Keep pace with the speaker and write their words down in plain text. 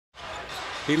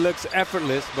He looks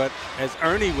effortless, but as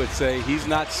Ernie would say, he's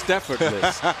not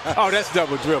Steffordless. Oh, that's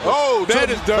double dribble. Oh, that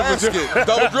is double dribble.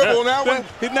 Double dribble on that one?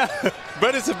 He's not,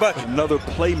 but it's a button. Another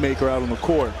playmaker out on the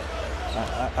court.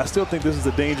 I still think this is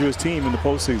a dangerous team in the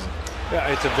postseason. Yeah,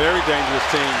 it's a very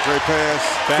dangerous team. Great pass,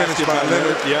 finished by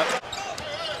Leonard. Yep.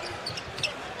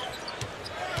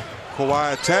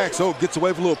 Kawhi attacks. Oh, gets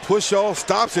away from a little push-off,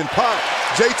 stops and pop.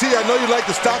 JT, I know you like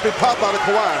to stop and pop out of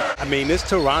Kawhi. I mean, this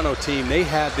Toronto team, they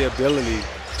have the ability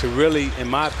to really, in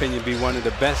my opinion, be one of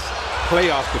the best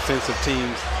playoff defensive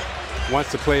teams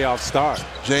once the playoffs start.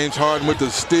 James Harden with the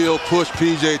steal push.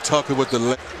 PJ Tucker with the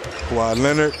Kawhi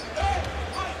Leonard.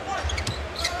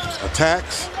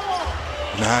 Attacks.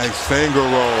 Nice finger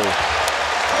roll.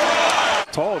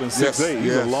 Tall than 6'8".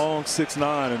 He's a long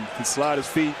 6'9" and can slide his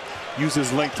feet, use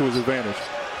his length to his advantage.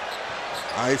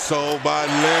 ISO by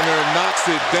Leonard, knocks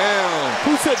it down.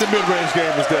 Who said the mid-range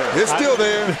game was there? It's still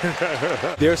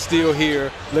there. They're still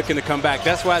here looking to come back.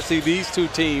 That's why I see these two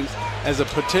teams as a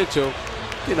potential,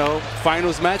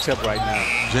 finals matchup right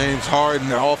now. James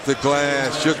Harden off the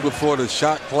glass just before the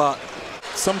shot clock.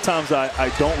 Sometimes I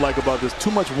don't like about this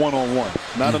too much one-on-one.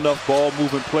 Not enough ball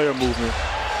movement, player movement.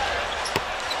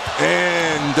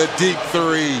 And the deep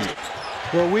three.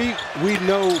 Well, we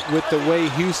know with the way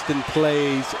Houston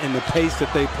plays and the pace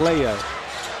that they play at,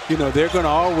 they're going to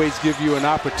always give you an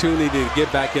opportunity to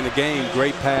get back in the game.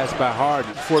 Great pass by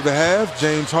Harden. For the half,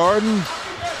 James Harden.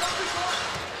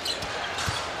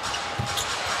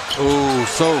 Oh,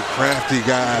 so crafty,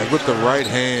 guys, with the right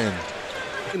hand.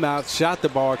 Out shot the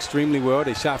ball extremely well.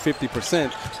 They shot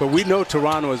 50%, but we know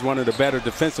Toronto is one of the better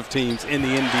defensive teams in the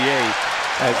NBA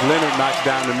as Leonard knocks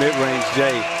down the mid-range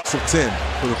J. So 10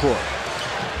 for the court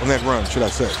on that run, should I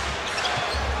say.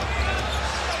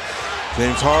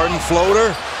 James Harden,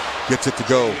 floater, gets it to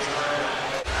go.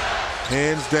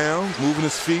 Hands down, moving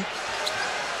his feet.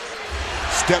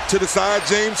 Step to the side,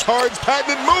 James Harden's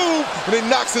patented move, and he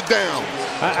knocks it down.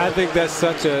 I think that's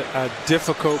such a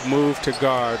difficult move to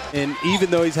guard. And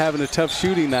even though he's having a tough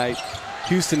shooting night,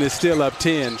 Houston is still up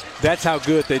 10. That's how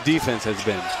good their defense has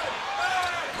been.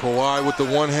 Kawhi with the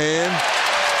one hand.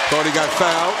 Thought he got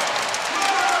fouled.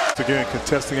 Again,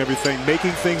 contesting everything,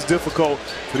 making things difficult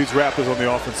for these Raptors on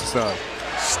the offensive side.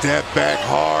 Step back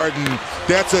Harden.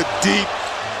 That's a deep,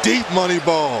 deep money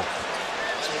ball.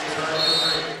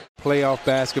 Playoff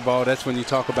basketball, that's when you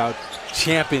talk about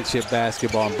championship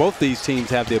basketball. And both these teams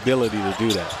have the ability to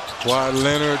do that. Kawhi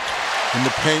Leonard in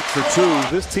the paint for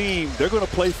two. This team, they're going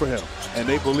to play for him, and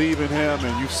they believe in him,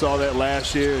 and you saw that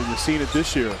last year, and you've seen it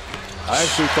this year. I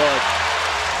actually thought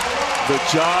the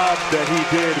job that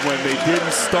he did when they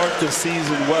didn't start the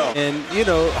season well. And,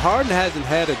 Harden hasn't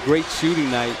had a great shooting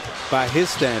night by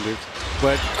his standards,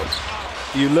 but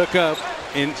you look up,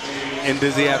 and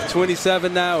does he have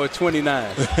 27 now or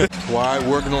 29? Kawhi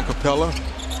working on Capella.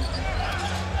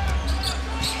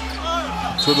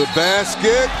 To the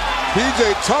basket.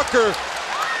 PJ Tucker.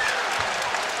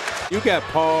 You got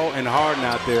Paul and Harden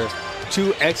out there,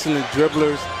 two excellent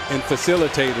dribblers and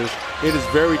facilitators. It is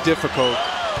very difficult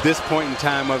this point in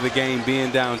time of the game being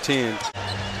down 10.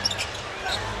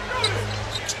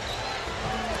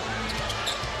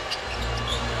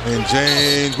 And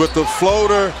James with the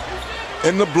floater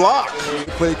and the block. They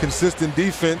played consistent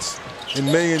defense in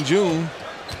May and June.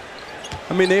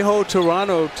 I mean, they hold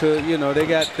Toronto to,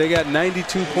 they got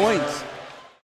 92 points.